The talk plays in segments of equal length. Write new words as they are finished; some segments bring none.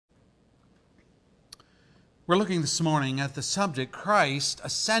We're looking this morning at the subject, Christ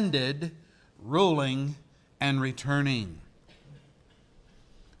ascended, ruling, and returning.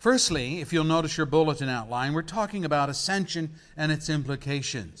 Firstly, if you'll notice your bulletin outline, we're talking about ascension and its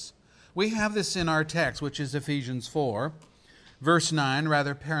implications. We have this in our text, which is Ephesians 4, verse 9,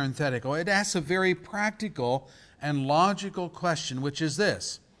 rather parenthetical. It asks a very practical and logical question, which is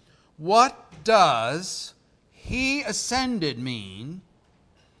this: what does He ascended mean,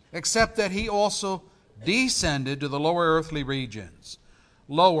 except that He also descended to the lower earthly regions?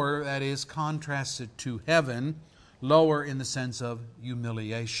 Lower, that is, contrasted to heaven, lower in the sense of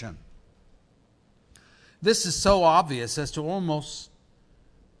humiliation. This is so obvious as to almost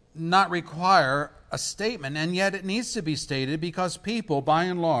not require a statement, and yet it needs to be stated because people, by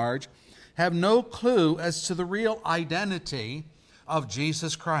and large, have no clue as to the real identity of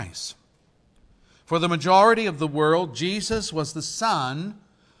Jesus Christ. For the majority of the world, Jesus was the son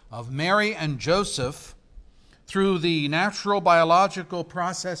of Mary and Joseph through the natural biological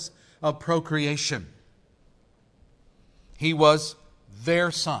process of procreation. He was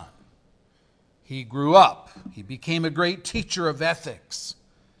their son. He grew up. He became a great teacher of ethics.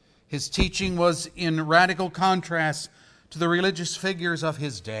 His teaching was in radical contrast to the religious figures of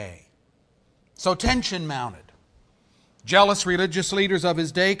his day. So tension mounted. Jealous religious leaders of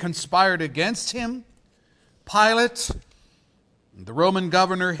his day conspired against him. Pilate, the Roman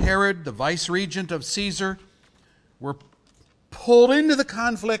governor Herod, the vice-regent of Caesar, were pulled into the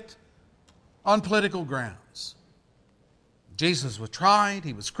conflict on political grounds. Jesus was tried.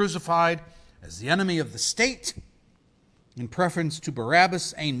 He was crucified as the enemy of the state in preference to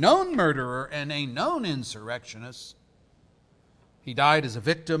Barabbas, a known murderer and a known insurrectionist. He died as a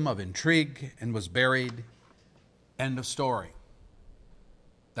victim of intrigue and was buried. End of story.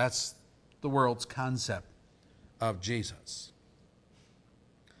 That's the world's concept of Jesus.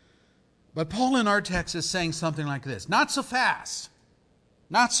 But Paul in our text is saying something like this: not so fast.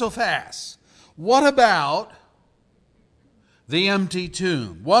 Not so fast. What about the empty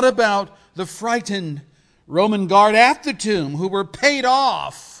tomb? What about the frightened Roman guard at the tomb who were paid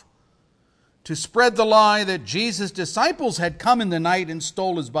off to spread the lie that Jesus' disciples had come in the night and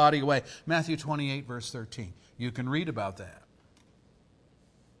stole his body away? Matthew 28, verse 13. You can read about that.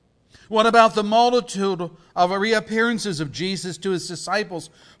 What about the multitude of reappearances of Jesus to his disciples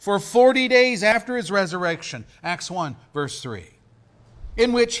for 40 days after his resurrection? Acts 1, verse 3.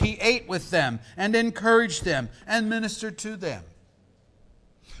 In which he ate with them and encouraged them and ministered to them.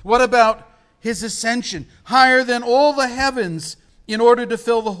 What about his ascension higher than all the heavens in order to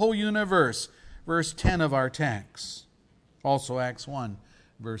fill the whole universe? Verse 10 of our text. Also Acts 1,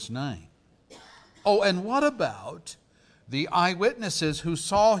 verse 9. Oh, and what about the eyewitnesses who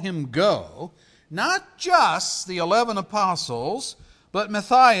saw him go? Not just the 11 apostles, but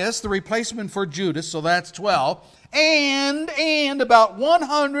Matthias, the replacement for Judas, so that's 12, and about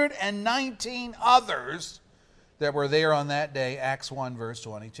 119 others that were there on that day, Acts 1, verse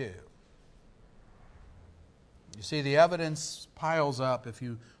 22. You see, the evidence piles up if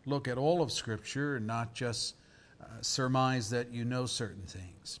you look at all of Scripture and not just surmise that you know certain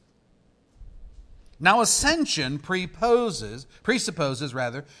things. Now, ascension presupposes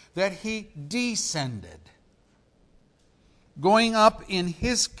that he descended. Going up in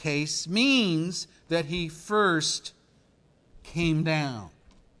his case means that he first came down.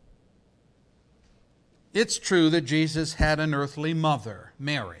 It's true that Jesus had an earthly mother,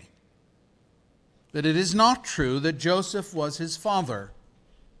 Mary. But it is not true that Joseph was his father,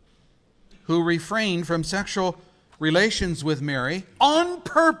 who refrained from sexual relations with Mary on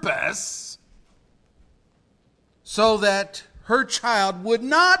purpose so that her child would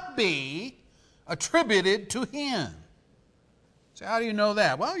not be attributed to him. So how do you know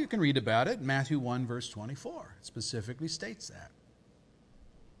that? Well, you can read about it in Matthew 1, verse 24. It specifically states that.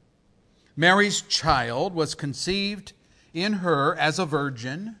 Mary's child was conceived in her as a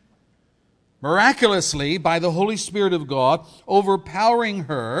virgin, miraculously by the Holy Spirit of God, overpowering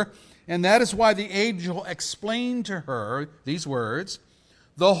her, and that is why the angel explained to her these words: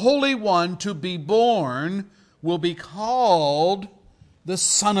 the Holy One to be born will be called the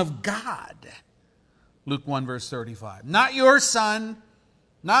Son of God. Luke 1, verse 35. Not your son,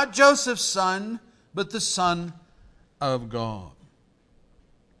 not Joseph's son, but the Son of God.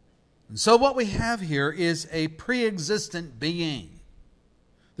 And so what we have here is a pre-existent being,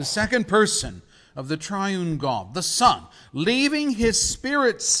 the second person of the triune God, the Son, leaving his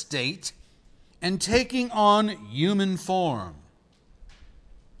spirit state and taking on human form.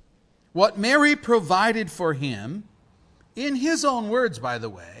 What Mary provided for him, in his own words, by the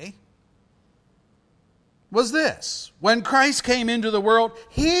way, was this: when Christ came into the world,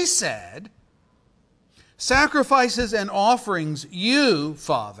 he said, Sacrifices and offerings you,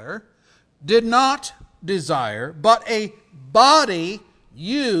 Father, did not desire, but a body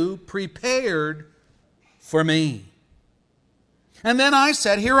you prepared for me. And then I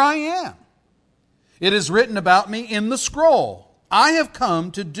said, here I am. It is written about me in the scroll. I have come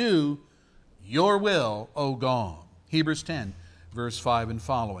to do your will, O God. Hebrews 10, verse 5 and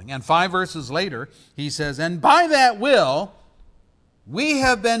following. And 5 verses later, he says, and by that will, we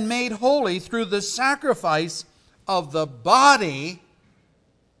have been made holy through the sacrifice of the body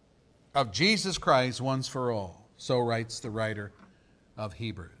of Jesus Christ once for all. So writes the writer of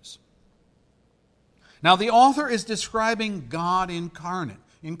Hebrews. Now the author is describing God incarnate.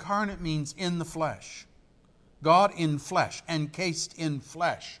 Incarnate means in the flesh. God in flesh, encased in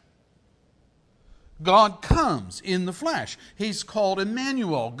flesh. God comes in the flesh. He's called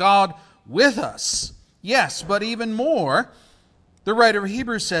Emmanuel, God with us. Yes, but even more, the writer of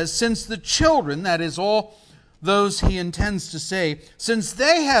Hebrews says, since the children, that is all those he intends to say, since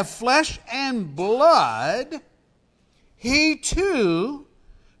they have flesh and blood, he too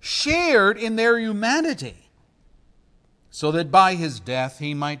shared in their humanity, so that by his death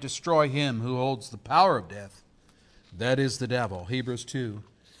he might destroy him who holds the power of death, that is the devil. Hebrews 2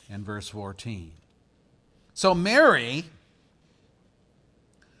 and verse 14. So Mary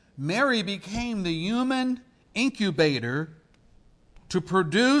became the human incubator to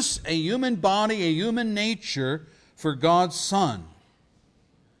produce a human body, a human nature for God's Son,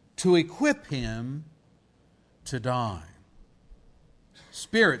 to equip him to die.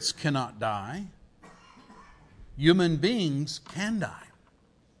 Spirits cannot die. Human beings can die.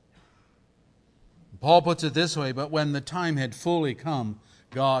 Paul puts it this way, but when the time had fully come,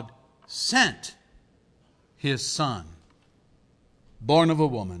 God sent his Son, born of a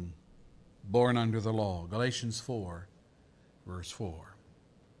woman, born under the law. Galatians 4, verse 4.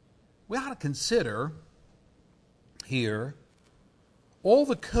 We ought to consider here all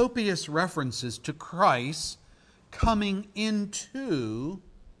the copious references to Christ coming into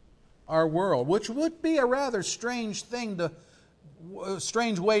our world, which would be a rather strange way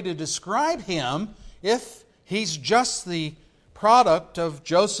to describe him if he's just the product of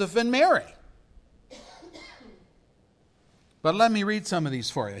Joseph and Mary. But let me read some of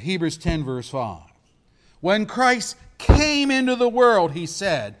these for you. Hebrews 10, verse 5. When Christ came into the world, he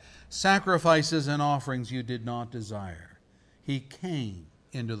said, sacrifices and offerings you did not desire. He came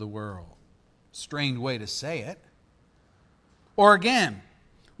into the world. Strange way to say it. Or again,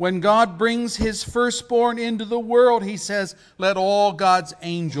 when God brings his firstborn into the world, he says, let all God's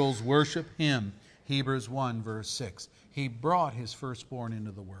angels worship him. Hebrews 1, verse 6. He brought his firstborn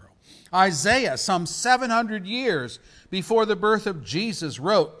into the world. Isaiah, some 700 years before the birth of Jesus,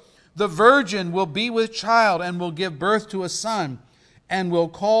 wrote, the virgin will be with child and will give birth to a son and will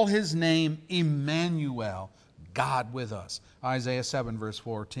call his name Emmanuel, God with us. Isaiah 7, verse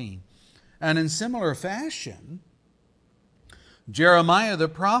 14. And in similar fashion, Jeremiah the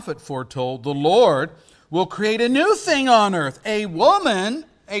prophet foretold, the Lord will create a new thing on earth. A woman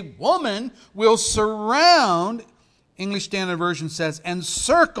will surround, English Standard Version says,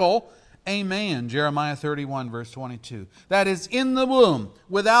 encircle a man. Jeremiah 31, verse 22. That is, in the womb,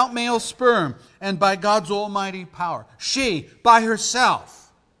 without male sperm, and by God's almighty power. She, by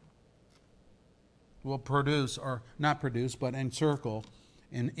herself, will produce, or not produce, but encircle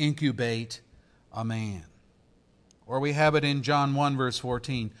and incubate a man. Or we have it in John 1, verse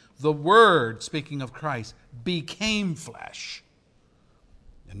 14. The Word, speaking of Christ, became flesh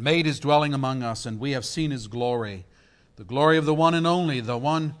and made his dwelling among us, and we have seen his glory, the glory of the one and only, the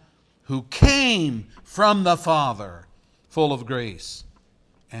one who came from the Father, full of grace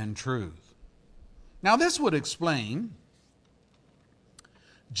and truth. Now this would explain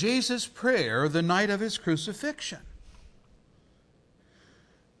Jesus' prayer the night of his crucifixion.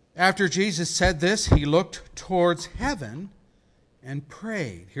 After Jesus said this, he looked towards heaven and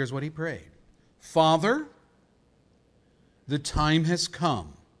prayed. Here's what he prayed. Father, the time has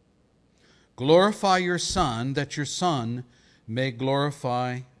come. Glorify your Son, that your Son may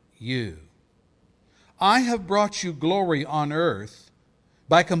glorify you. I have brought you glory on earth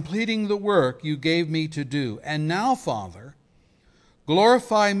by completing the work you gave me to do. And now, Father,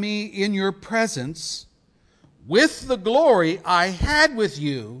 glorify me in your presence with the glory I had with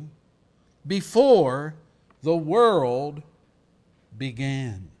you before the world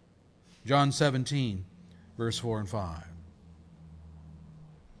began. John 17, verse 4 and 5.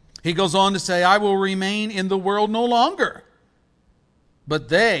 He goes on to say, I will remain in the world no longer. But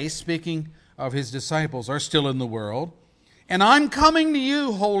they, speaking of his disciples, are still in the world. And I'm coming to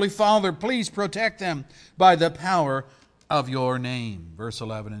you, Holy Father. Please protect them by the power of your name. Verse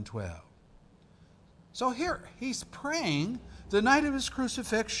 11 and 12. So here, he's praying the night of his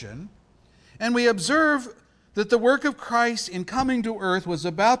crucifixion, and we observe that the work of Christ in coming to earth was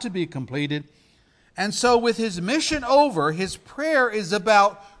about to be completed. And so with his mission over, his prayer is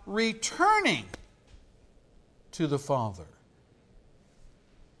about returning to the Father.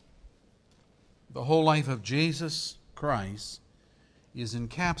 The whole life of Jesus Christ is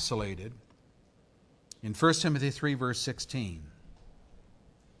encapsulated in 1 Timothy 3, verse 16.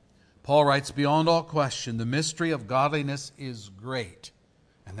 Paul writes, "Beyond all question, the mystery of godliness is great."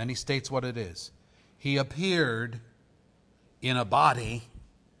 And then he states what it is. He appeared in a body,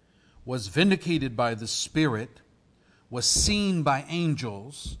 was vindicated by the Spirit, was seen by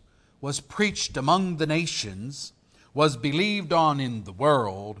angels, was preached among the nations, was believed on in the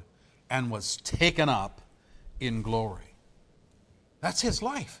world, and was taken up in glory. That's his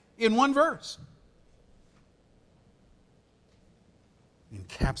life in one verse.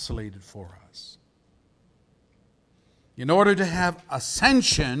 Encapsulated for us. In order to have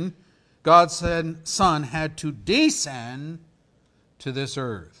ascension, God's Son had to descend to this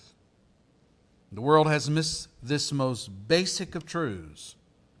earth. The world has missed this most basic of truths.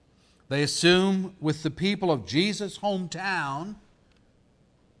 They assume with the people of Jesus' hometown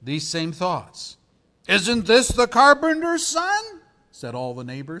these same thoughts. "Isn't this the carpenter's son?" said all the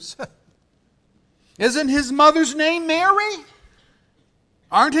neighbors. "Isn't his mother's name Mary?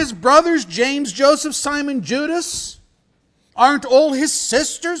 Aren't his brothers James, Joseph, Simon, Judas? Aren't all his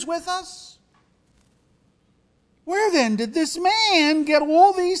sisters with us? Where then did this man get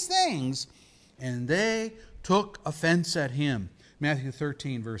all these things?" And they took offense at him. Matthew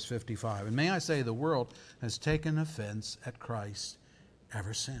 13, verse 55. And may I say, the world has taken offense at Christ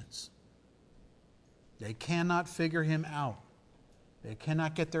ever since. They cannot figure him out. They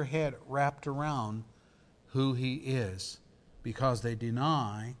cannot get their head wrapped around who he is because they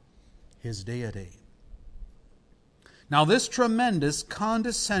deny his deity. Now, this tremendous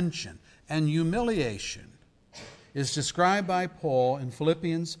condescension and humiliation is described by Paul in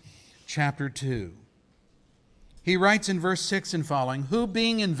Philippians chapter 2. He writes in verse 6 and following, "Who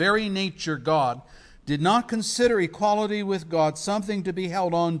being in very nature God, did not consider equality with God something to be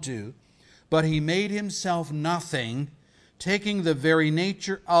held on to, but he made himself nothing, taking the very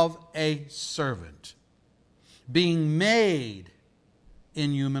nature of a servant, being made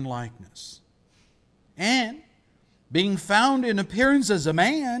in human likeness. And being found in appearance as a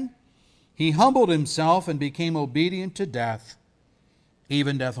man, he humbled himself and became obedient to death,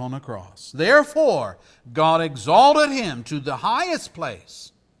 even death on a cross. Therefore, God exalted him to the highest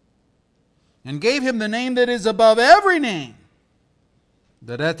place and gave him the name that is above every name,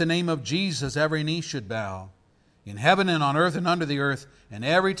 that at the name of Jesus every knee should bow, in heaven and on earth and under the earth, and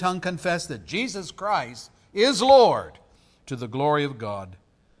every tongue confess that Jesus Christ is Lord, to the glory of God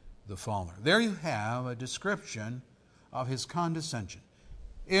the Father." There you have a description of his condescension.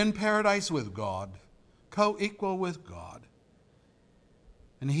 In paradise with God, co-equal with God.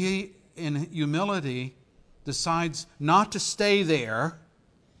 And he, in humility, decides not to stay there,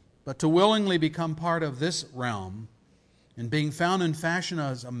 but to willingly become part of this realm. And being found in fashion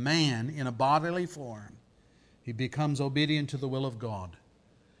as a man in a bodily form, he becomes obedient to the will of God,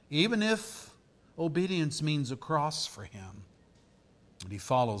 even if obedience means a cross for him. And he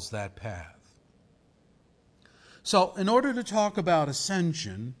follows that path. So, in order to talk about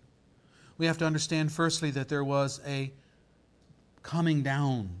ascension, we have to understand firstly that there was a coming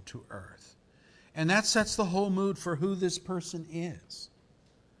down to earth. And that sets the whole mood for who this person is,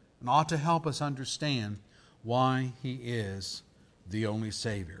 and ought to help us understand why he is the only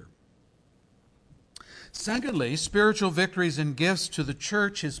Savior. Secondly, spiritual victories and gifts to the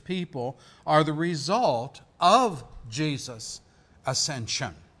church, his people, are the result of Jesus'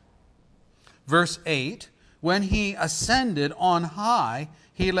 ascension. Verse 8, "When he ascended on high,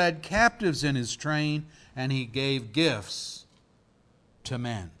 he led captives in his train, and he gave gifts to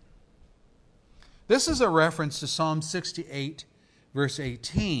men." This is a reference to Psalm 68, verse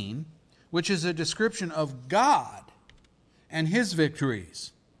 18, which is a description of God and his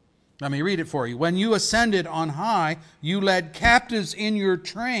victories. Let me read it for you. "When you ascended on high, you led captives in your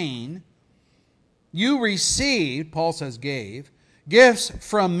train. You received," Paul says gave, "gifts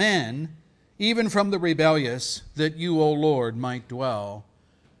from men, even from the rebellious, that you, O Lord, might dwell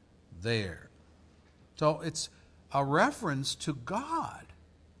there." So it's a reference to God.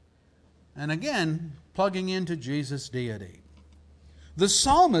 And again, plugging into Jesus' deity. The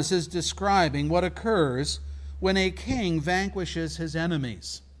psalmist is describing what occurs when a king vanquishes his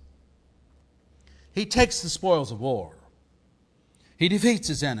enemies. He takes the spoils of war. He defeats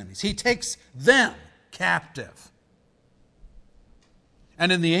his enemies. He takes them captive.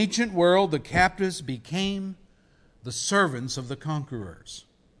 And in the ancient world, the captives became the servants of the conquerors.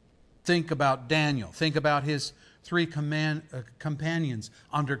 Think about Daniel. Think about his three companions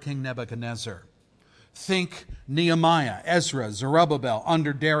under King Nebuchadnezzar. Think Nehemiah, Ezra, Zerubbabel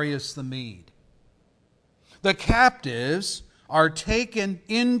under Darius the Mede. The captives are taken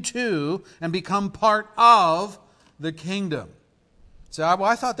into and become part of the kingdom. So, well,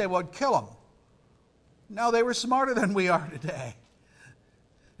 I thought they would kill them. No, they were smarter than we are today.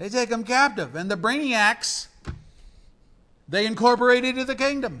 They take them captive, and the brainiacs, they incorporate into the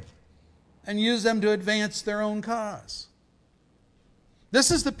kingdom and use them to advance their own cause. This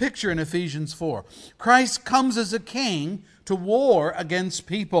is the picture in Ephesians 4. Christ comes as a king to war against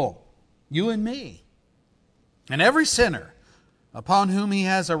people, you and me, and every sinner upon whom he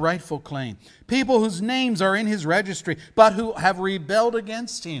has a rightful claim. People whose names are in his registry, but who have rebelled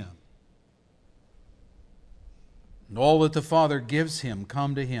against him. And all that the Father gives him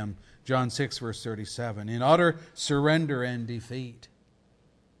come to him, John 6, verse 37, in utter surrender and defeat.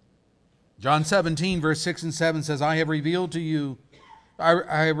 John 17, verse 6 and 7 says, I have revealed you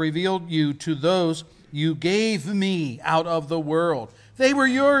to those you gave me out of the world. They were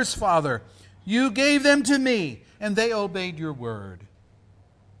yours, Father. You gave them to me, and they obeyed your word.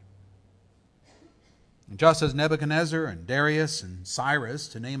 And just as Nebuchadnezzar and Darius and Cyrus,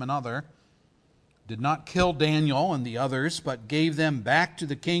 to name another, did not kill Daniel and the others, but gave them back to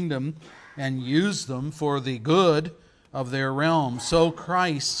the kingdom and used them for the good of their realm, so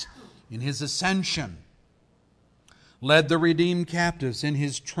Christ, in his ascension, led the redeemed captives in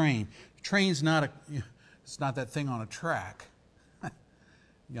his train. Train's it's not that thing on a track,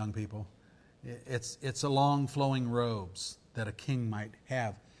 young people. It's a long flowing robes that a king might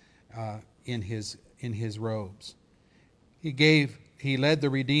have in his robes. He led the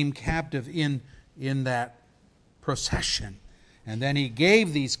redeemed captive in that procession, and then he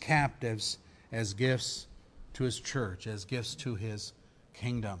gave these captives as gifts to his church, as gifts to his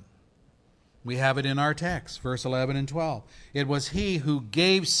kingdom. We have it in our text, verse 11 and 12. It was he who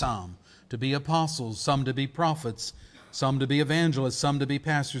gave some to be apostles, some to be prophets, some to be evangelists, some to be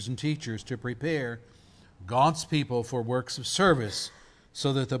pastors and teachers, to prepare God's people for works of service,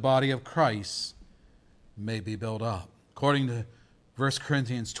 so that the body of Christ may be built up. According to 1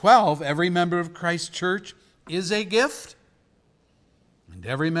 Corinthians 12, every member of Christ's church is a gift, and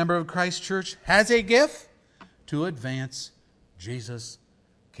every member of Christ's church has a gift to advance Jesus'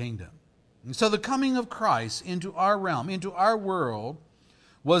 kingdom. And so the coming of Christ into our realm, into our world,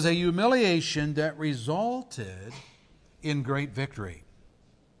 was a humiliation that resulted in great victory.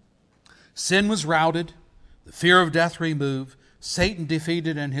 Sin was routed, the fear of death removed, Satan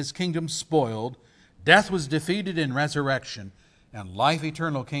defeated and his kingdom spoiled, death was defeated in resurrection, and life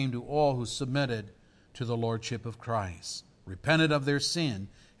eternal came to all who submitted to the lordship of Christ, repented of their sin,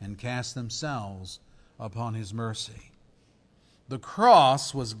 and cast themselves upon his mercy. The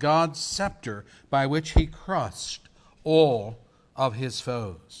cross was God's scepter by which he crushed all of his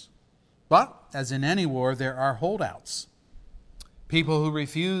foes. But, as in any war, there are holdouts. People who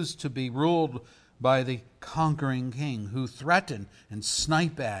refuse to be ruled by the conquering king, who threaten and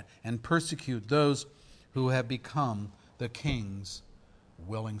snipe at and persecute those who have become the king's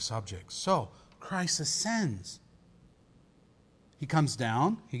willing subjects. So, Christ ascends. He comes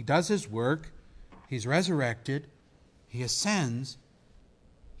down, he does his work, he's resurrected, he ascends,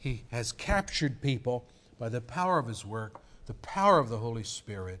 he has captured people by the power of his work, the power of the Holy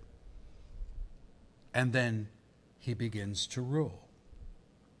Spirit, and then he begins to rule.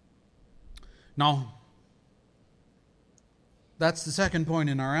 Now, that's the second point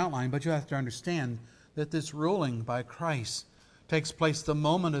in our outline, but you have to understand that this ruling by Christ takes place the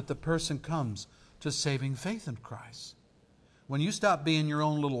moment that the person comes to saving faith in Christ. When you stop being your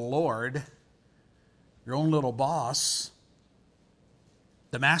own little Lord, your own little boss,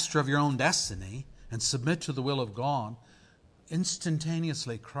 the master of your own destiny, and submit to the will of God,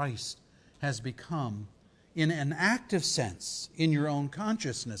 instantaneously Christ has become, in an active sense, in your own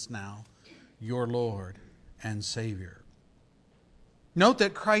consciousness now, your Lord and Savior. Note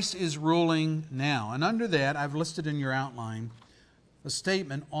that Christ is ruling now, and under that I've listed in your outline a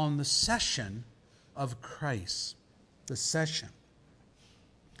statement on the session of Christ. The session.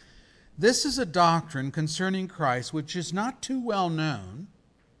 This is a doctrine concerning Christ which is not too well known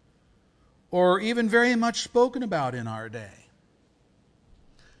or even very much spoken about in our day.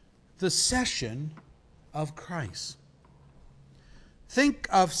 The session of Christ. Think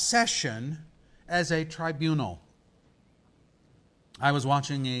of session as a tribunal. I was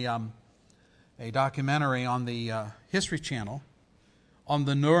watching a documentary on the History Channel on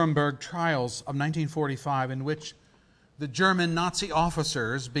the Nuremberg trials of 1945, in which the German Nazi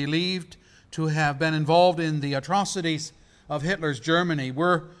officers believed to have been involved in the atrocities of Hitler's Germany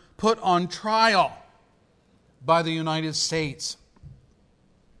were put on trial by the United States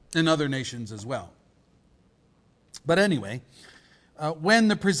and other nations as well. But anyway, when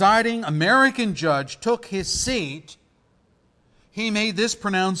the presiding American judge took his seat, he made this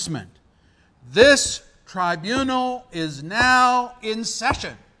pronouncement: "This tribunal is now in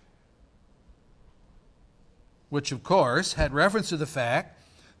session," which of course had reference to the fact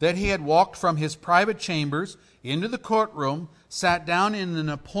that he had walked from his private chambers into the courtroom, sat down in an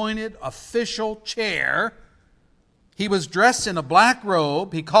appointed official chair. He was dressed in a black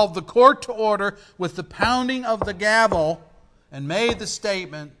robe. He called the court to order with the pounding of the gavel and made the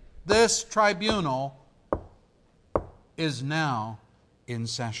statement, "This tribunal is now in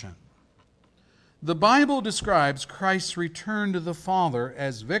session." The Bible describes Christ's return to the Father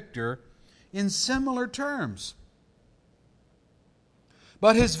as victor in similar terms.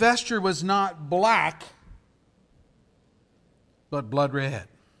 But his vesture was not black, but blood red.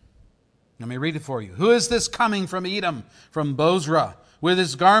 Let me read it for you. "Who is this coming from Edom, from Bozrah, with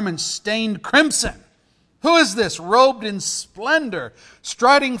his garments stained crimson? Who is this robed in splendor,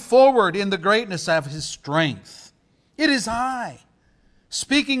 striding forward in the greatness of his strength? It is I,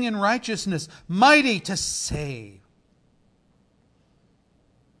 speaking in righteousness, mighty to save."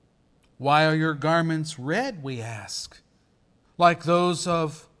 Why are your garments red, we ask, like those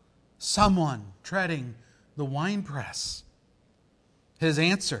of someone treading the winepress? His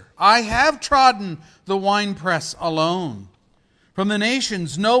answer: "I have trodden the winepress alone. From the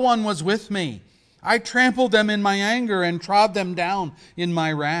nations no one was with me. I trampled them in my anger and trod them down in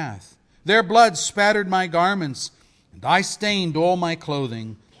my wrath. Their blood spattered my garments, and I stained all my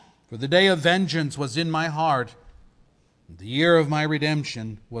clothing. For the day of vengeance was in my heart, and the year of my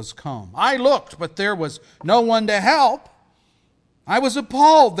redemption was come. I looked, but there was no one to help. I was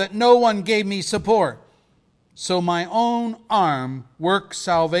appalled that no one gave me support. So my own arm worked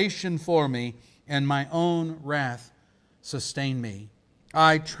salvation for me, and my own wrath sustained me.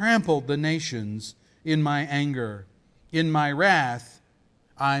 I trampled the nations in my anger. In my wrath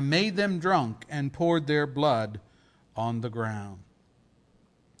I made them drunk and poured their blood on the ground."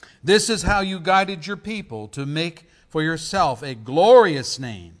 This is how you guided your people to make for yourself a glorious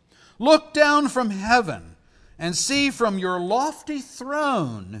name. Look down from heaven and see from your lofty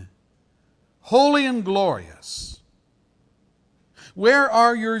throne, holy and glorious. Where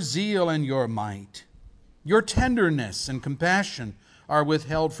are your zeal and your might? Your tenderness and compassion are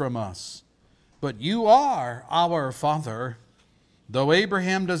withheld from us. But you are our Father. Though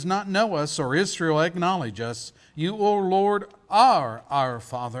Abraham does not know us or Israel acknowledge us, you, O Lord, are our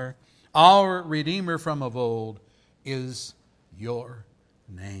Father. Our Redeemer from of old is your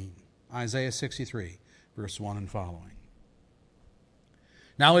name. Isaiah 63, verse 1 and following.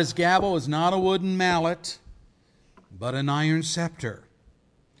 Now his gavel is not a wooden mallet, but an iron scepter.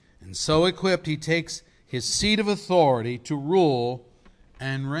 And so equipped, he takes his seat of authority to rule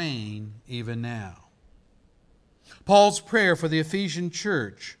and reign even now. Paul's prayer for the Ephesian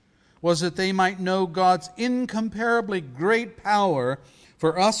church was that they might know God's incomparably great power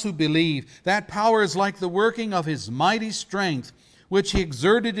for us who believe. That power is like the working of his mighty strength, which he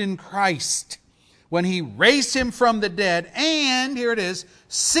exerted in Christ when he raised him from the dead and, here it is,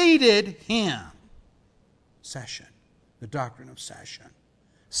 seated him. Session, the doctrine of session.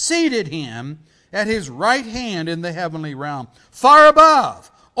 Seated him at his right hand in the heavenly realm, far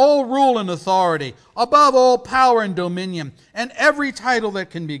above all rule and authority, above all power and dominion, and every title that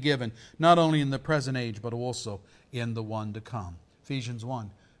can be given, not only in the present age, but also in the one to come. Ephesians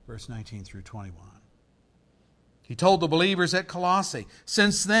 1, verse 19 through 21. He told the believers at Colossae,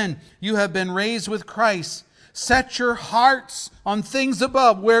 "Since then you have been raised with Christ. Set your hearts on things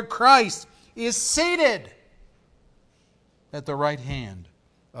above, where Christ is seated at the right hand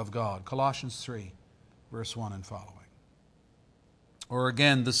of God." Colossians 3, verse 1 and following. Or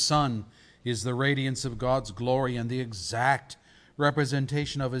again, the Son is the radiance of God's glory and the exact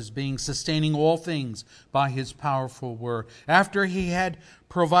representation of his being, sustaining all things by his powerful word. After he had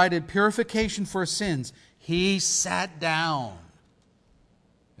provided purification for sins, he sat down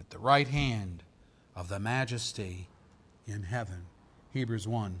at the right hand of the majesty in heaven. Hebrews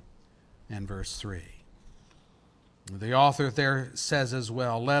 1 and verse 3. The author there says as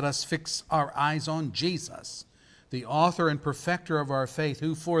well, "Let us fix our eyes on Jesus, the author and perfecter of our faith,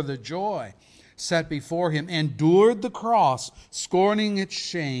 who for the joy set before him endured the cross, scorning its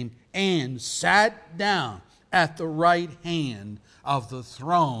shame, and sat down at the right hand of the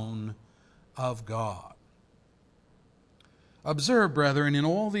throne of God." Observe, brethren, in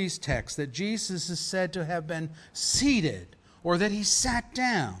all these texts that Jesus is said to have been seated or that he sat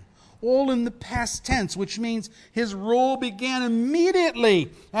down, all in the past tense, which means his rule began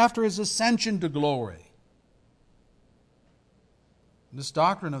immediately after his ascension to glory. This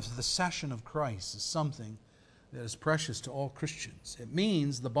doctrine of the session of Christ is something that is precious to all Christians. It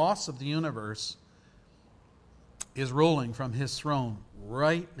means the boss of the universe is ruling from his throne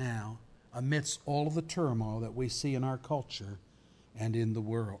right now amidst all of the turmoil that we see in our culture and in the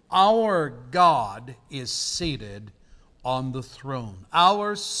world. Our God is seated on the throne.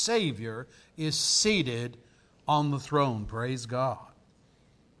 Our Savior is seated on the throne. Praise God.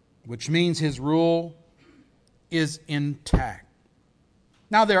 Which means his rule is intact.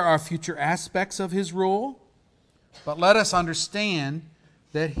 Now there are future aspects of his rule, but let us understand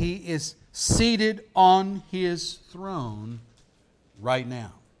that he is seated on his throne right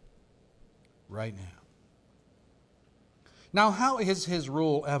now. Right now. Now, how is his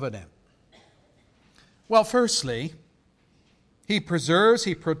rule evident? Well, firstly, he preserves,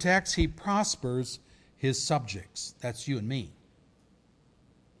 he protects, he prospers his subjects. That's you and me.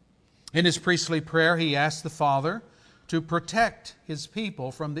 In his priestly prayer, he asked the Father to protect his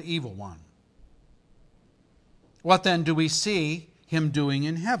people from the evil one. What then do we see him doing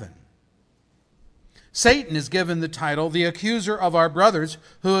in heaven? Satan is given the title, the accuser of our brothers,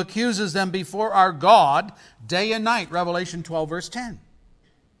 who accuses them before our God day and night. Revelation 12, verse 10.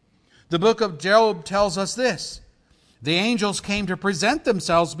 The book of Job tells us this. The angels came to present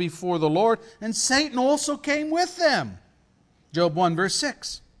themselves before the Lord, and Satan also came with them. Job 1, verse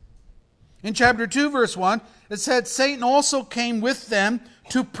 6. In chapter 2, verse 1, it said Satan also came with them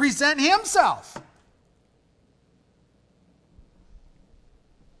to present himself.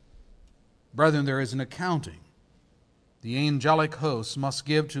 Brethren, there is an accounting the angelic hosts must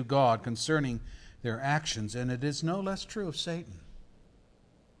give to God concerning their actions, and it is no less true of Satan.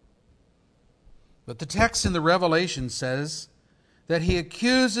 But the text in the Revelation says that he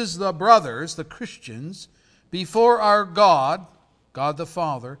accuses the brothers, the Christians, before our God, God the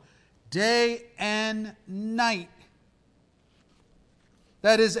Father, day and night.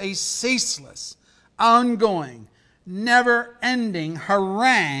 That is a ceaseless, ongoing, never-ending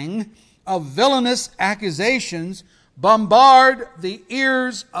harangue of villainous accusations bombard the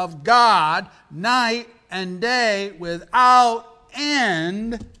ears of God night and day without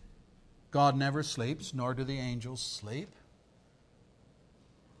end. God never sleeps, nor do the angels sleep.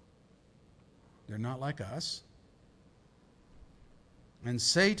 They're not like us. And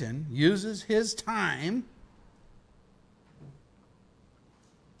Satan uses his time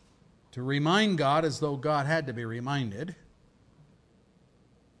to remind God, as though God had to be reminded,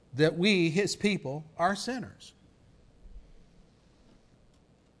 that we, his people, are sinners.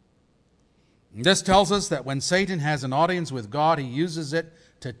 And this tells us that when Satan has an audience with God, he uses it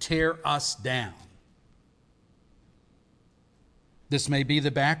to tear us down. This may be the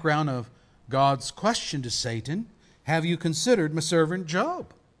background of God's question to Satan, have you considered my servant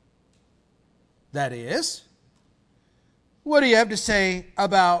Job? That is, what do you have to say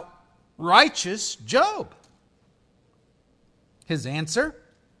about righteous Job? His answer,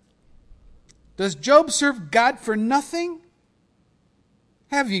 does Job serve God for nothing?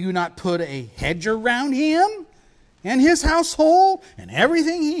 Have you not put a hedge around him and his household and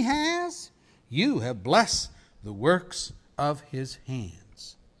everything he has? You have blessed the works of his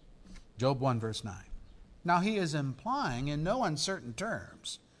hands. Job 1 verse 9. Now he is implying in no uncertain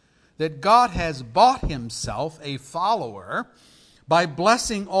terms that God has bought himself a follower by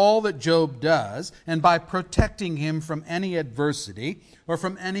blessing all that Job does and by protecting him from any adversity or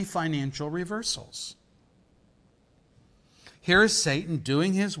from any financial reversals. Here is Satan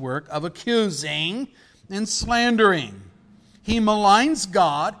doing his work of accusing and slandering. He maligns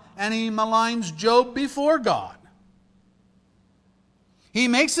God and he maligns Job before God. He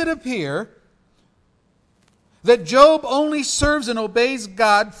makes it appear that Job only serves and obeys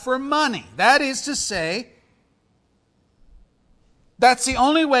God for money. That is to say, that's the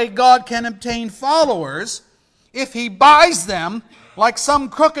only way God can obtain followers, if he buys them like some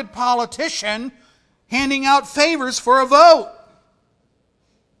crooked politician handing out favors for a vote.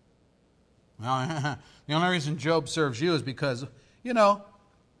 Well, the only reason Job serves you is because,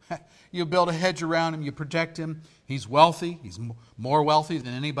 you build a hedge around him, you protect him. He's wealthy. He's more wealthy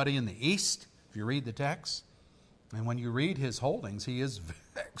than anybody in the East, if you read the text. And when you read his holdings, he is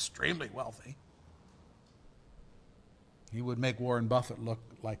extremely wealthy. He would make Warren Buffett look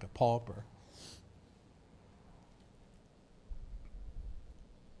like a pauper.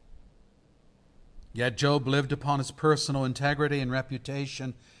 Yet Job lived upon his personal integrity and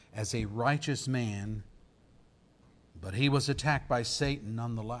reputation as a righteous man But he was attacked by Satan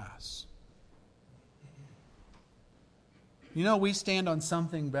nonetheless. You know, we stand on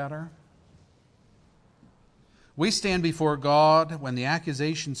something better. We stand before God when the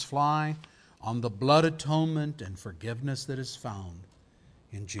accusations fly on the blood atonement and forgiveness that is found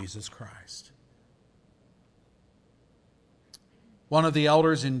in Jesus Christ. One of the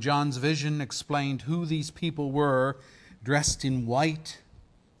elders in John's vision explained who these people were dressed in white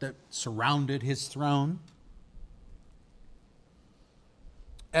that surrounded his throne.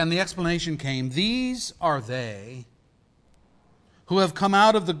 And the explanation came, these are they who have come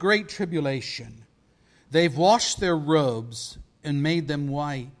out of the great tribulation. They've washed their robes and made them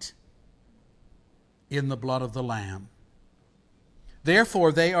white in the blood of the Lamb.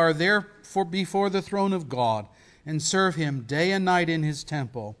 Therefore they are there before the throne of God and serve Him day and night in His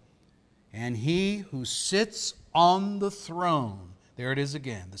temple. And He who sits on the throne, there it is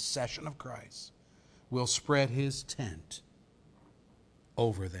again, the session of Christ, will spread His tent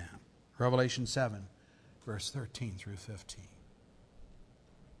over them. Revelation 7, verse 13 through 15.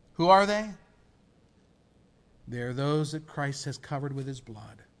 Who are they? They're those that Christ has covered with His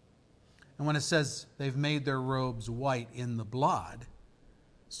blood. And when it says they've made their robes white in the blood,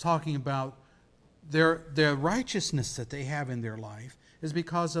 it's talking about their righteousness that they have in their life is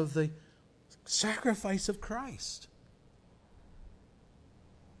because of the sacrifice of Christ.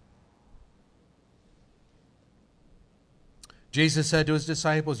 Jesus said to His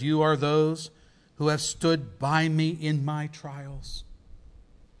disciples, you are those who have stood by me in my trials.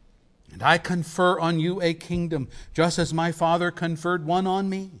 And I confer on you a kingdom, just as my Father conferred one on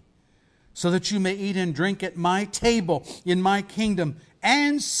me, so that you may eat and drink at my table in my kingdom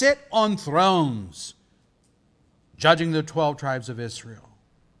and sit on thrones, judging the 12 tribes of Israel.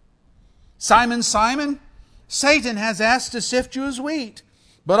 Simon, Simon, Satan has asked to sift you as wheat,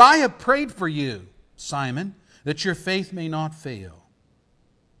 but I have prayed for you, Simon, that your faith may not fail.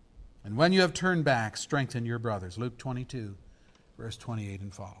 And when you have turned back, strengthen your brothers. Luke 22, verse 28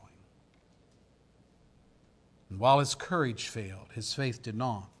 and following. And while his courage failed, his faith did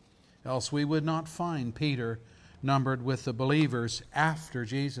not. Else we would not find Peter numbered with the believers after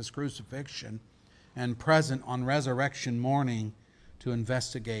Jesus' crucifixion and present on resurrection morning to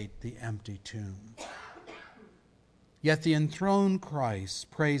investigate the empty tomb. Yet the enthroned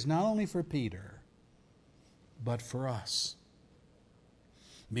Christ prays not only for Peter, but for us.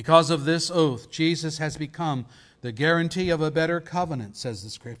 Because of this oath, Jesus has become the guarantee of a better covenant, says the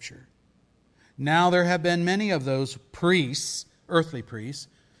Scripture. Now there have been many of those priests, earthly priests,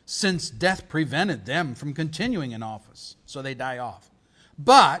 since death prevented them from continuing in office, so they die off.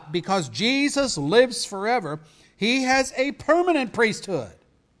 But because Jesus lives forever, He has a permanent priesthood.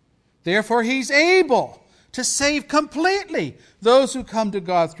 Therefore He's able to save completely those who come to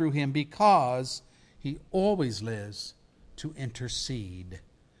God through Him, because He always lives to intercede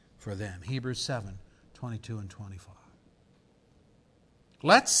for them. Hebrews 7, 22 and 25.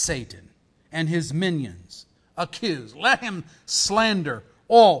 Let Satan and his minions accuse. Let him slander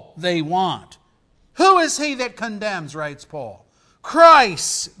all they want. Who is he that condemns, writes Paul?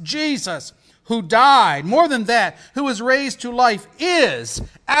 Christ Jesus, who died. More than that, who was raised to life, is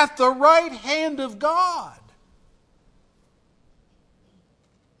at the right hand of God.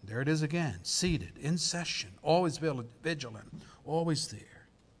 There it is again, seated, in session, always vigilant, always there.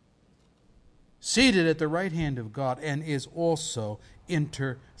 Seated at the right hand of God, and is also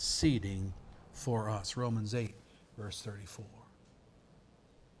interceding for us. Romans 8, verse 34.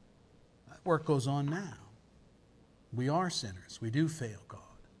 That work goes on now. We are sinners. We do fail God.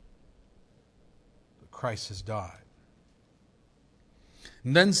 But Christ has died.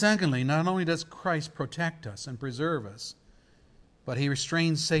 And then secondly, not only does Christ protect us and preserve us, but He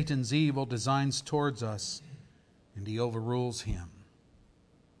restrains Satan's evil designs towards us, and He overrules him.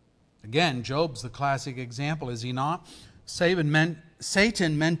 Again, Job's the classic example, is he not? Satan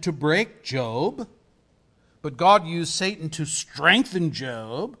meant to break Job, but God used Satan to strengthen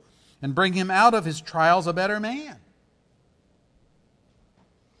Job and bring him out of his trials a better man.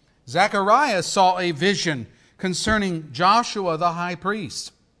 Zechariah saw a vision concerning Joshua the high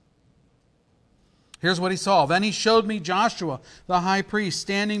priest. Here's what he saw. Then he showed me Joshua the high priest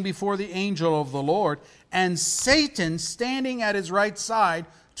standing before the angel of the Lord, and Satan standing at his right side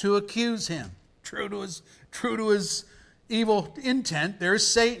to accuse him. True to his evil intent, there's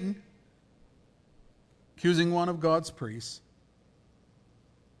Satan accusing one of God's priests.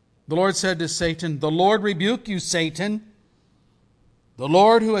 The Lord said to Satan, "The Lord rebuke you, Satan. The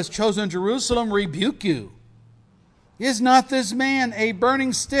Lord who has chosen Jerusalem rebuke you. Is not this man a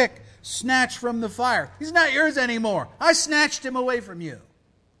burning stick snatched from the fire?" He's not yours anymore. I snatched him away from you.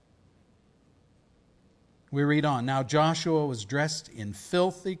 We read on. Now Joshua was dressed in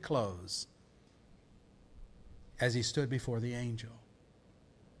filthy clothes as he stood before the angel.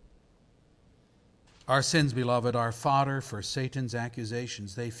 Our sins, beloved, are fodder for Satan's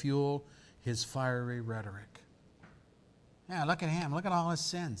accusations. They fuel his fiery rhetoric. Yeah, look at him. Look at all his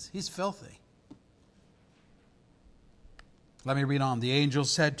sins. He's filthy. Let me read on. The angel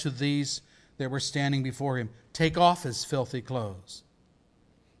said to these that were standing before him, take off his filthy clothes.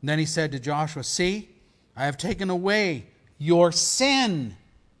 And then he said to Joshua, see, I have taken away your sin.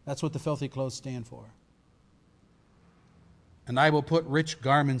 That's what the filthy clothes stand for. And I will put rich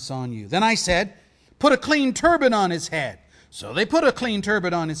garments on you. Then I said, put a clean turban on his head. So they put a clean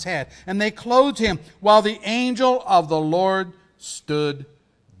turban on his head, and they clothed him while the angel of the Lord stood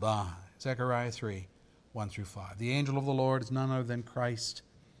by. Zechariah 3, 1 through 5. The angel of the Lord is none other than Christ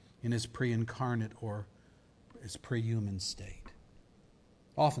in his pre-incarnate or his pre-human state.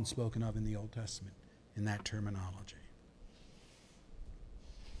 Often spoken of in the Old Testament in that terminology.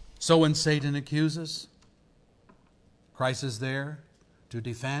 So when Satan accuses, Christ is there to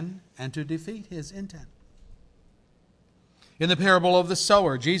defend and to defeat his intent. In the parable of the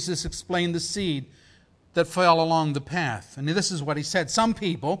sower, Jesus explained the seed that fell along the path. And this is what he said. Some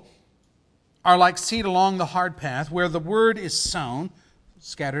people are like seed along the hard path where the word is sown,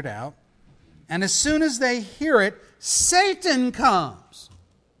 scattered out, and as soon as they hear it, Satan comes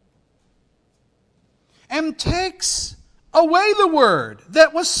and takes away the word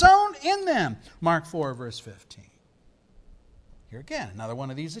that was sown in them. Mark 4, verse 15. Here again, another one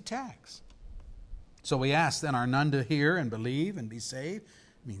of these attacks. So we ask then, are none to hear and believe and be saved?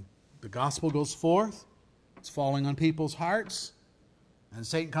 I mean, the gospel goes forth. It's falling on people's hearts. And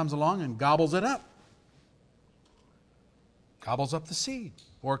Satan comes along and gobbles it up. Gobbles up the seed,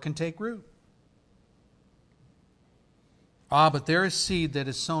 or it can take root. But there is seed that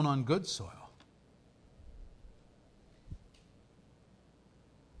is sown on good soil.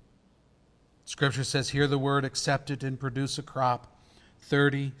 Scripture says, hear the word, accept it, and produce a crop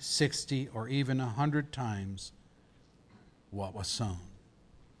 30, 60, or even 100 times what was sown.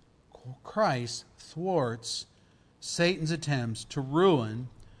 Christ thwarts Satan's attempts to ruin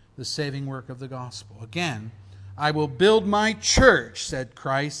the saving work of the gospel. Again, I will build my church, said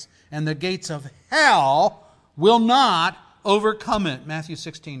Christ, and the gates of hell will not overcome it. Matthew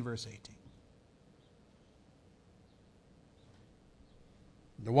 16, verse 18.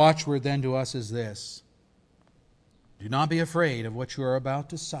 The watchword then to us is this. Do not be afraid of what you are about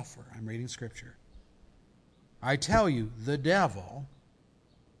to suffer. I'm reading Scripture. I tell you, the devil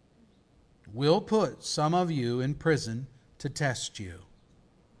will put some of you in prison to test you,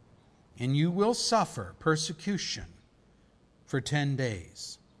 and you will suffer persecution for 10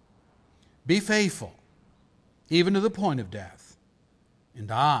 days. Be faithful, even to the point of death, and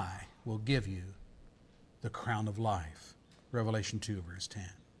I will give you the crown of life. Revelation 2, verse 10.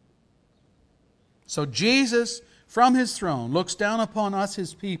 So Jesus, from his throne, looks down upon us,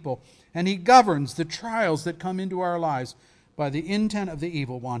 his people, and he governs the trials that come into our lives by the intent of the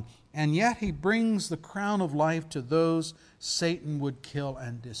evil one. And yet he brings the crown of life to those Satan would kill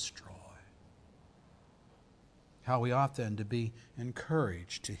and destroy. How we ought then to be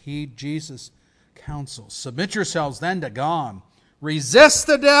encouraged to heed Jesus' counsel. Submit yourselves then to God. Resist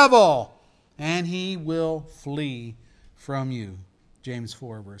the devil, and he will flee from you. James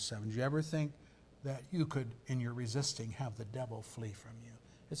 4, verse 7. Did you ever think that you could, in your resisting, have the devil flee from you?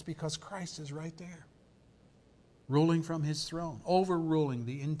 It's because Christ is right there, ruling from his throne, overruling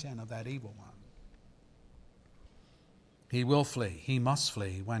the intent of that evil one. He will flee. He must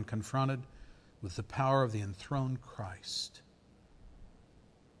flee when confronted with the power of the enthroned Christ.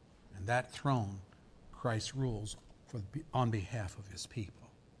 And that throne, Christ rules on behalf of his people.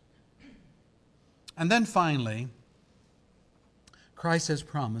 And then finally, Christ has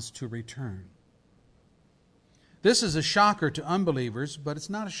promised to return. This is a shocker to unbelievers, but it's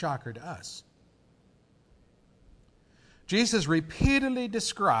not a shocker to us. Jesus repeatedly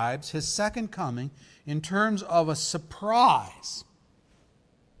describes his second coming in terms of a surprise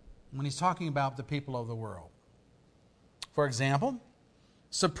when he's talking about the people of the world. For example,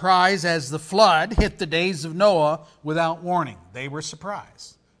 surprise as the flood hit the days of Noah without warning. They were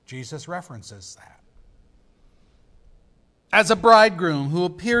surprised. Jesus references that. As a bridegroom who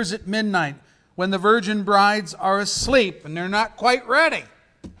appears at midnight when the virgin brides are asleep and they're not quite ready.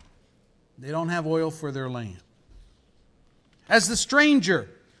 They don't have oil for their lamp. As the stranger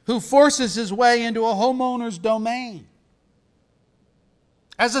who forces his way into a homeowner's domain.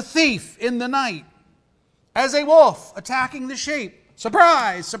 As a thief in the night. As a wolf attacking the sheep.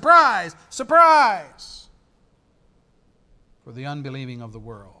 Surprise, surprise, surprise. For the unbelieving of the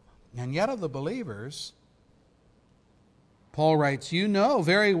world. And yet of the believers, Paul writes, you know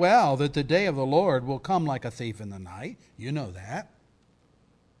very well that the day of the Lord will come like a thief in the night. You know that.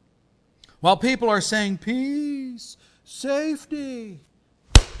 While people are saying peace, safety,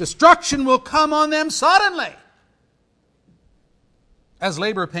 destruction will come on them suddenly, as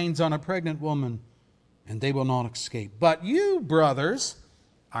labor pains on a pregnant woman, and they will not escape. But you, brothers,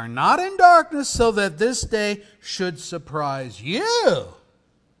 are not in darkness, so that this day should surprise you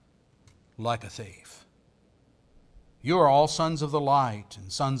like a thief. You are all sons of the light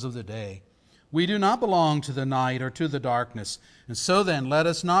and sons of the day. We do not belong to the night or to the darkness. And so then, let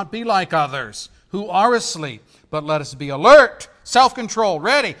us not be like others who are asleep, but let us be alert, self-controlled,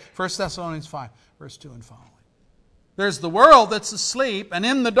 ready. 1 Thessalonians 5, verse 2 and following. There's the world that's asleep and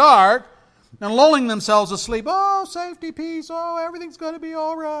in the dark and lulling themselves asleep. Oh, safety, peace. Oh, everything's going to be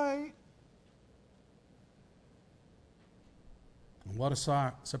all right. And what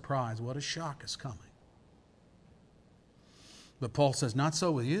a surprise, what a shock is coming. But Paul says, not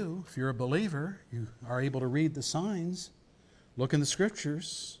so with you. If you're a believer, you are able to read the signs, look in the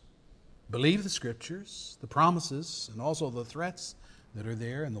Scriptures, believe the Scriptures, the promises, and also the threats that are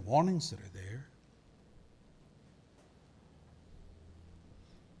there and the warnings that are there.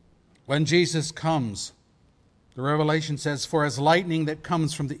 When Jesus comes, the Revelation says, for as lightning that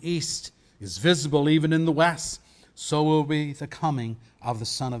comes from the east is visible even in the west, so will be the coming of the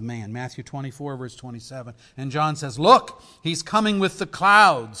Son of Man. Matthew 24, verse 27. And John says, look, he's coming with the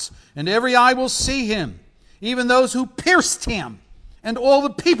clouds, and every eye will see him, even those who pierced him, and all the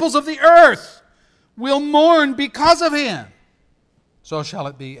peoples of the earth will mourn because of him. So shall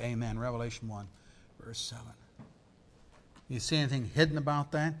it be. Amen. Revelation 1, verse 7. You see anything hidden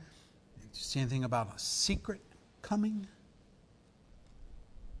about that? Do you see anything about a secret coming?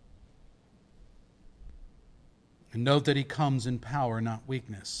 And note that he comes in power, not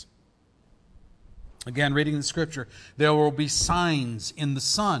weakness. Again, reading the Scripture, there will be signs in the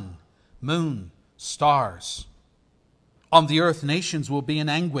sun, moon, stars. On the earth, nations will be in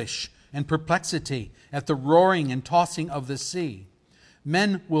anguish and perplexity at the roaring and tossing of the sea.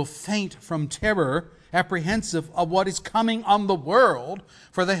 Men will faint from terror, apprehensive of what is coming on the world,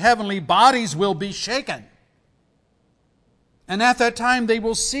 for the heavenly bodies will be shaken. And at that time they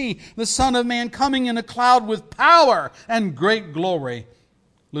will see the Son of Man coming in a cloud with power and great glory.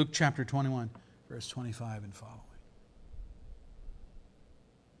 Luke chapter 21, verse 25 and following.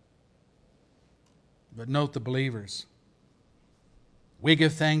 But note the believers. We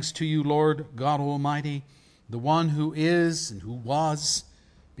give thanks to you, Lord God Almighty, the one who is and who was,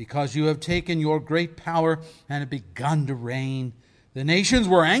 because you have taken your great power and have begun to reign. The nations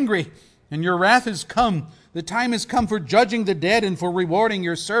were angry, and your wrath has come. The time has come for judging the dead and for rewarding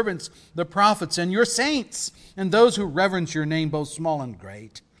your servants, the prophets, and your saints, and those who reverence your name, both small and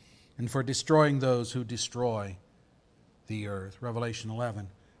great, and for destroying those who destroy the earth. Revelation 11,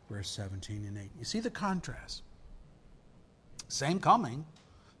 verse 17 and 8. You see the contrast. Same coming,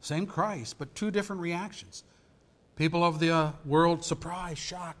 same Christ, but two different reactions. People of the world surprised,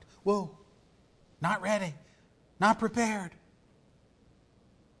 shocked, whoa, not ready, not prepared.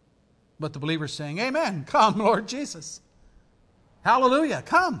 But the believers saying, amen, come, Lord Jesus. Hallelujah,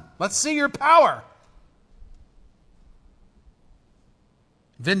 come, let's see your power.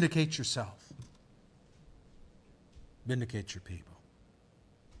 Vindicate yourself. Vindicate your people.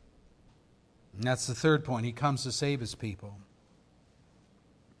 And that's the third point. He comes to save his people.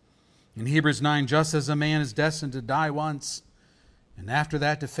 In Hebrews 9, just as a man is destined to die once, and after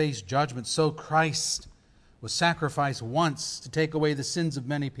that to face judgment, so Christ was sacrificed once to take away the sins of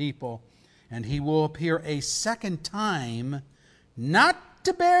many people, and he will appear a second time, not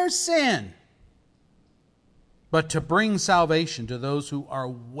to bear sin, but to bring salvation to those who are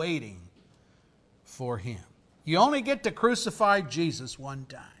waiting for him. You only get to crucify Jesus one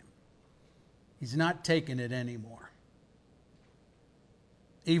time. He's not taking it anymore.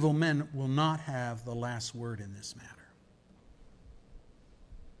 Evil men will not have the last word in this matter.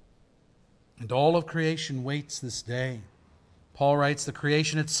 And all of creation waits this day. Paul writes, the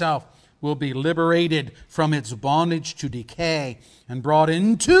creation itself will be liberated from its bondage to decay and brought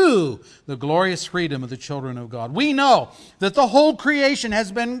into the glorious freedom of the children of God. We know that the whole creation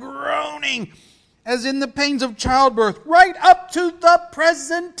has been groaning as in the pains of childbirth right up to the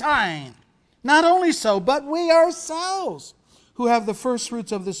present time. Not only so, but we ourselves, who have the first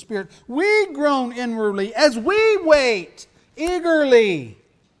fruits of the Spirit, we groan inwardly as we wait eagerly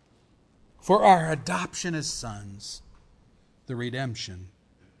for our adoption as sons, the redemption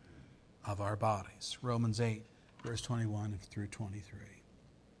of our bodies. Romans 8, verse 21 through 23.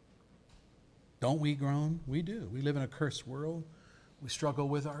 Don't we groan? We do. We live in a cursed world. We struggle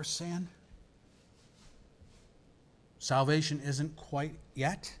with our sin. salvation isn't quite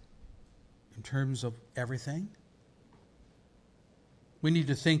yet in terms of everything. We need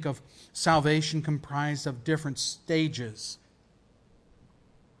to think of salvation comprised of different stages.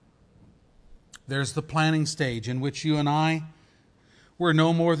 There's the planning stage in which you and I were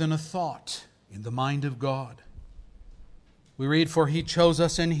no more than a thought in the mind of God. We read, "For He chose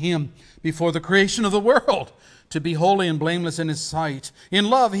us in Him before the creation of the world to be holy and blameless in His sight. In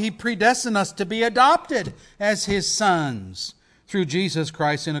love He predestined us to be adopted as His sons through Jesus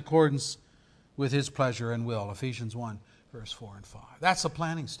Christ in accordance with His pleasure and will." Ephesians 1, verse 4 and 5. That's the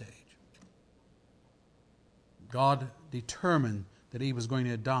planning stage. God determined that He was going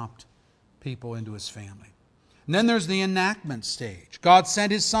to adopt people into His family. And then there's the enactment stage. God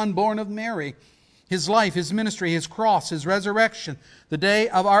sent His Son, born of Mary, His life, His ministry, His cross, His resurrection, the day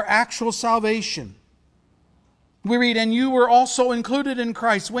of our actual salvation. We read, "And you were also included in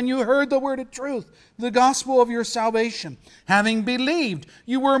Christ when you heard the word of truth, the gospel of your salvation. Having believed,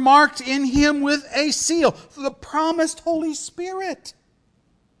 you were marked in Him with a seal, the promised Holy Spirit,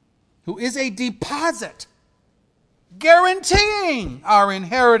 who is a deposit guaranteeing our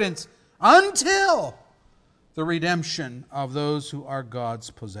inheritance until the redemption of those who are God's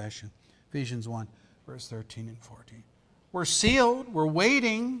possession." Ephesians 1, verse 13 and 14. We're sealed. We're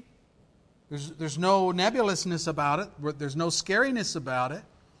waiting. There's no nebulousness about it. There's no scariness about it.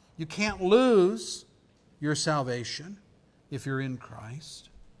 You can't lose your salvation if you're in Christ.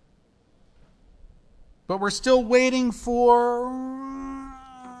 But we're still waiting for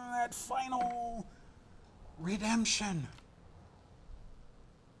that final redemption.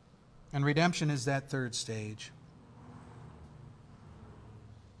 And redemption is that third stage.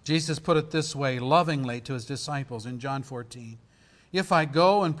 Jesus put it this way lovingly to His disciples in John 14. "If I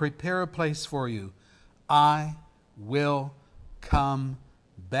go and prepare a place for you, I will come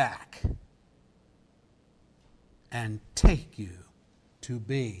back and take you to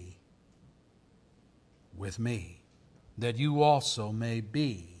be with me, that you also may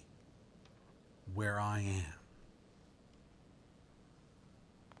be where I am."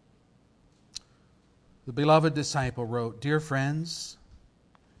 The beloved disciple wrote, "Dear friends,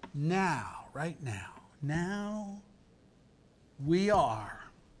 now, right now we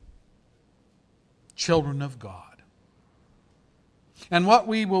are children of God. And what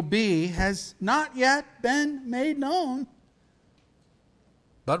we will be has not yet been made known.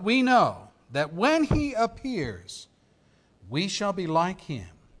 But we know that when He appears, we shall be like Him,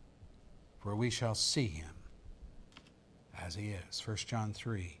 for we shall see Him as He is." 1 John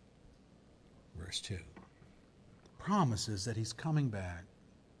 3, verse 2. Promises that He's coming back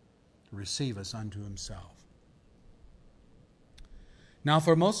to receive us unto Himself. Now,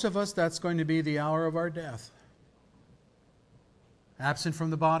 for most of us, that's going to be the hour of our death. Absent from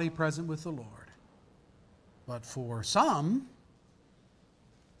the body, present with the Lord. But for some,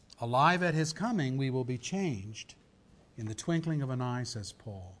 alive at His coming, we will be changed in the twinkling of an eye, says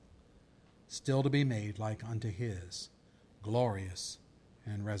Paul, still to be made like unto His glorious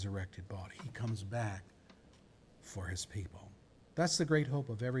and resurrected body. He comes back for His people. That's the great hope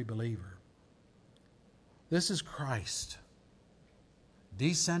of every believer. This is Christ,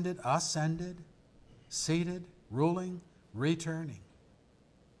 descended, ascended, seated, ruling, returning,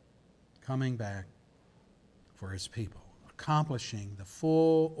 coming back for His people, accomplishing the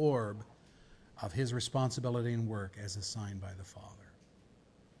full orb of His responsibility and work as assigned by the Father.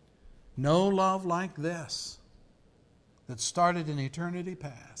 No love like this that started in eternity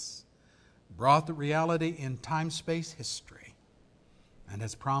past, brought the reality in time-space history, and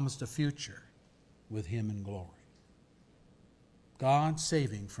has promised a future with Him in glory. God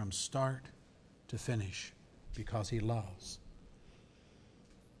saving from start to finish because He loves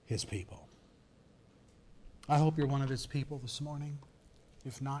His people. I hope you're one of His people this morning.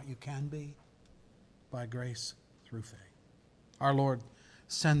 If not, you can be by grace through faith. Our Lord,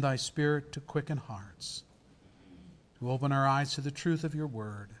 send Thy Spirit to quicken hearts, to open our eyes to the truth of Your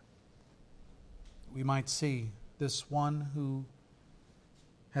word. We might see this one who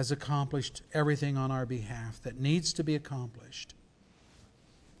has accomplished everything on our behalf that needs to be accomplished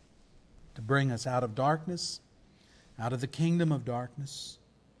to bring us out of darkness, out of the kingdom of darkness,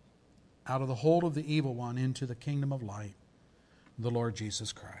 out of the hold of the evil one into the kingdom of light, the Lord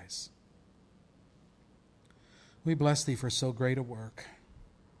Jesus Christ. We bless Thee for so great a work.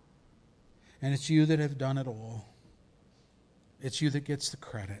 And it's You that have done it all. It's You that gets the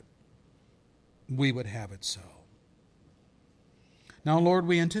credit. We would have it so. Now, Lord,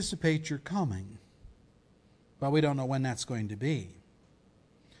 we anticipate Your coming, but we don't know when that's going to be.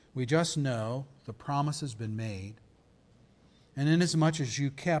 We just know the promise has been made, and inasmuch as You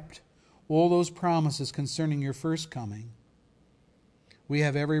kept all those promises concerning your first coming, we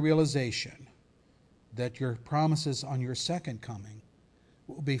have every realization that your promises on your second coming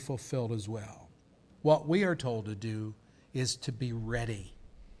will be fulfilled as well. What we are told to do is to be ready,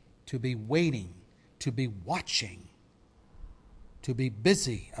 to be waiting, to be watching, to be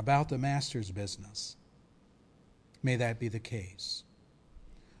busy about the Master's business. May that be the case.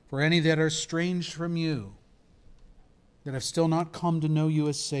 For any that are estranged from you, that have still not come to know you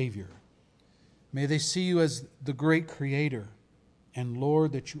as Savior, may they see you as the great Creator and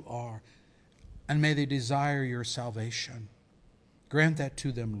Lord that you are, and may they desire your salvation. Grant that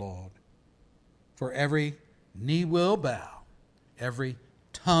to them, Lord. For every knee will bow, every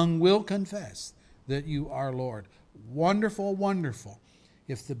tongue will confess that you are Lord. Wonderful, wonderful,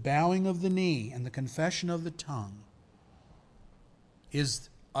 if the bowing of the knee and the confession of the tongue is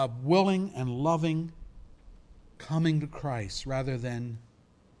a willing and loving coming to Christ rather than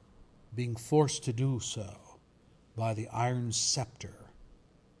being forced to do so by the iron scepter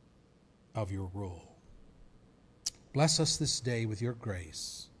of your rule. Bless us this day with your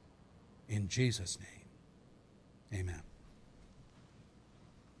grace. In Jesus' name, amen.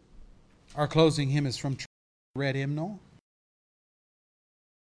 Our closing hymn is from Red Hymnal.